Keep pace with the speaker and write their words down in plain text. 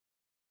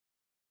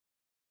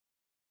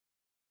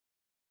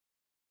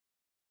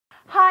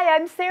Hi,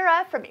 I'm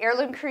Sarah from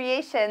Heirloom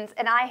Creations,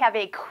 and I have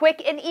a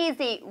quick and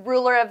easy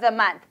ruler of the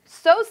month.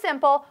 So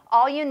simple,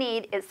 all you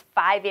need is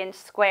 5-inch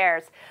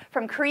squares.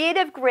 From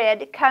Creative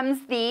Grid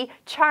comes the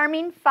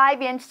charming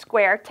 5-inch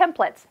square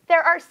templates.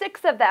 There are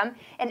 6 of them,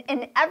 and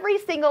in every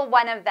single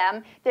one of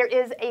them, there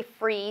is a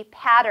free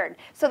pattern.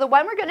 So the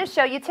one we're going to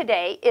show you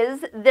today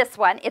is this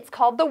one. It's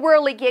called the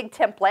Whirligig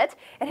Template,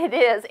 and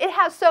it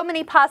has so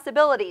many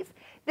possibilities.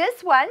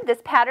 This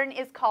pattern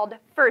is called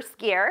First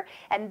Gear,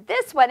 and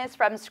this one is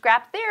from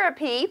Scrap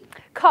Therapy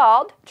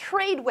called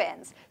Trade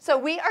Winds. So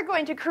we are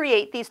going to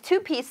create these 2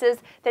 pieces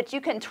that you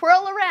can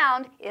twirl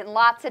around in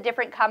lots of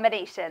different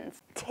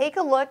combinations. Take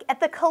a look at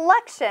the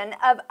collection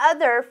of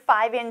other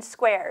 5-inch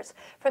squares,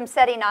 from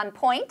Setting on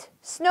Point,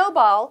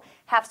 Snowball,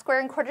 Half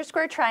Square and Quarter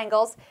Square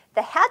Triangles,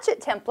 the Hatchet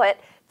Template,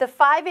 the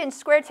 5-inch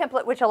square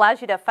template, which allows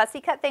you to fussy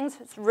cut things.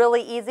 It's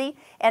really easy.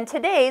 And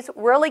today's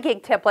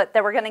Whirligig template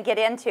that we're going to get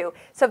into.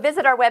 So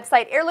visit our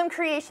website,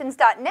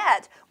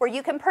 heirloomcreations.net, where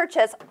you can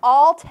purchase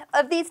all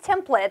of these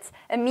templates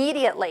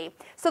immediately.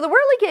 So the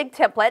Whirligig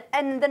template,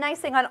 and the nice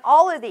thing on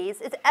all of these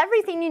is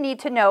everything you need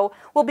to know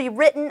will be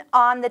written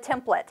on the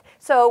template.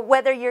 So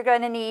whether you're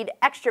going to need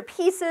extra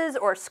pieces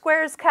or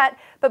squares cut,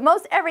 but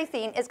most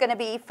everything is going to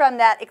be from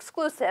that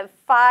exclusive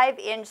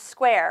 5-inch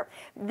square.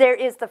 There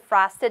is the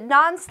frosted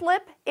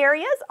non-slip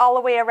areas all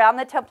the way around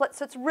the template,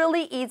 so it's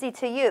really easy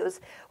to use.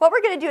 What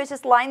we're going to do is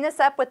just line this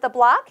up with the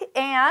block,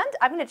 and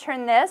I'm going to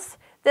turn this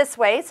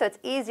way so it's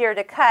easier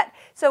to cut.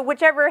 So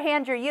whichever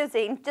hand you're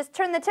using, just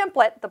turn the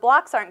template. The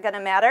blocks aren't going to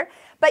matter,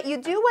 but you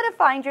do want to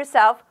find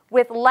yourself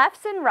with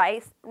lefts and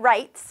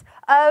rights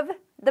of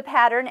the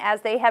pattern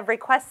as they have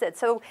requested.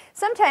 So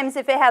sometimes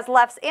if it has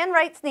lefts and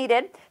rights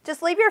needed,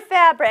 just leave your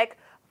fabric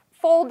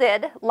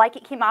folded like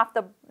it came off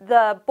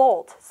the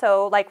bolt,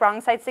 so like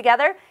wrong sides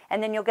together,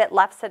 and then you'll get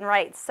lefts and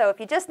rights. So if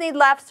you just need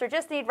lefts or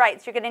just need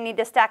rights, you're going to need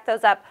to stack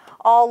those up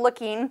all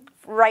looking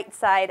right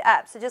side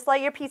up. So just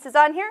lay your pieces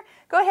on here,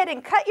 go ahead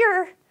and cut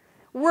your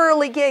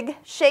whirligig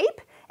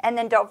shape, and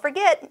then don't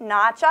forget,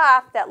 notch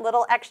off that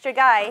little extra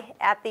guy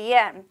at the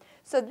end.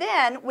 So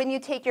then when you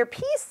take your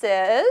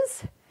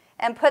pieces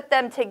and put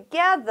them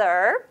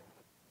together,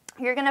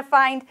 you're going to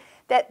find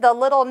that the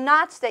little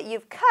notch that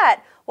you've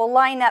cut will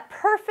line up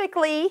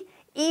perfectly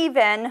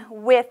even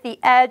with the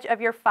edge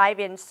of your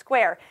 5-inch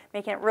square,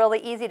 making it really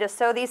easy to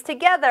sew these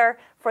together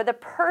for the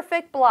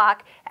perfect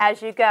block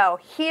as you go.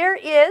 Here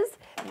is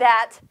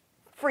that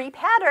free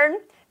pattern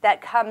that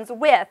comes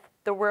with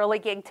the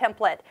Whirligig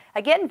template.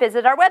 Again,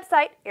 visit our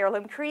website,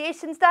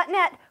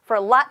 heirloomcreations.net, for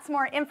lots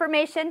more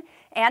information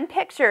and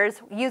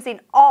pictures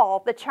using all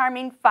the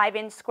charming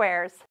 5-inch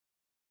squares.